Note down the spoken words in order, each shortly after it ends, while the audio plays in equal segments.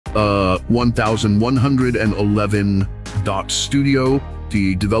1111.studio,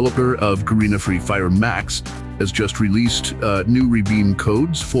 the developer of Garena Free Fire Max, has just released new redeem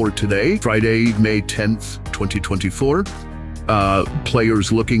codes for today, Friday, May 10th, 2024.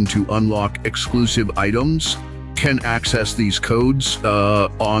 Players looking to unlock exclusive items can access these codes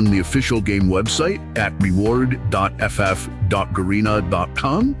on the official game website at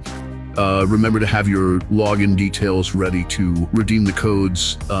reward.ff.garena.com. Remember to have your login details ready to redeem the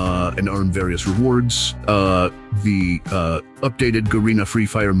codes and earn various rewards. The updated Garena Free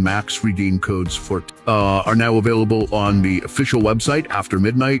Fire Max redeem codes are now available on the official website after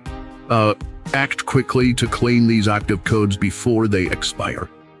midnight. Act quickly to claim these active codes before they expire.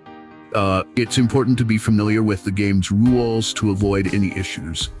 It's important to be familiar with the game's rules to avoid any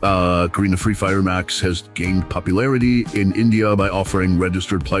issues. Garena Free Fire Max has gained popularity in India by offering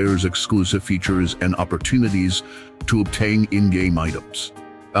registered players exclusive features and opportunities to obtain in-game items.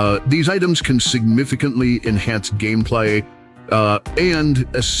 These items can significantly enhance gameplay and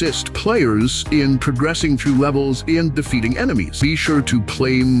assist players in progressing through levels and defeating enemies. Be sure to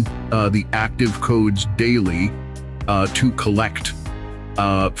claim the active codes daily to collect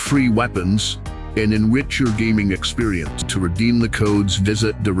free weapons and enrich your gaming experience. To redeem the codes,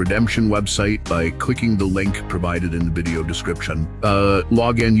 visit the redemption website by clicking the link provided in the video description.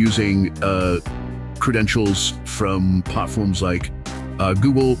 Log in using credentials from platforms like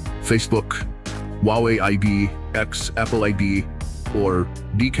Google, Facebook, Huawei ID, X, Apple ID, or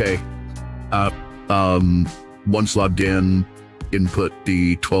DK. Once logged in, input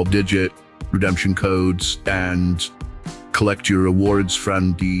the 12-digit redemption codes and collect your rewards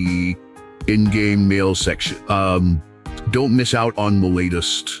from the in-game mail section. Don't miss out on the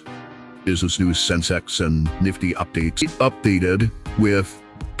latest business news, Sensex, and Nifty updates. Updated with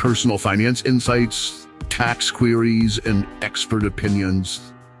personal finance insights, tax queries, and expert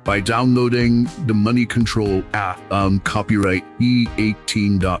opinions by downloading the Money Control app. Copyright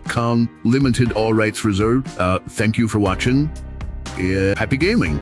E18.com. Limited, all rights reserved. Thank you for watching. Happy gaming.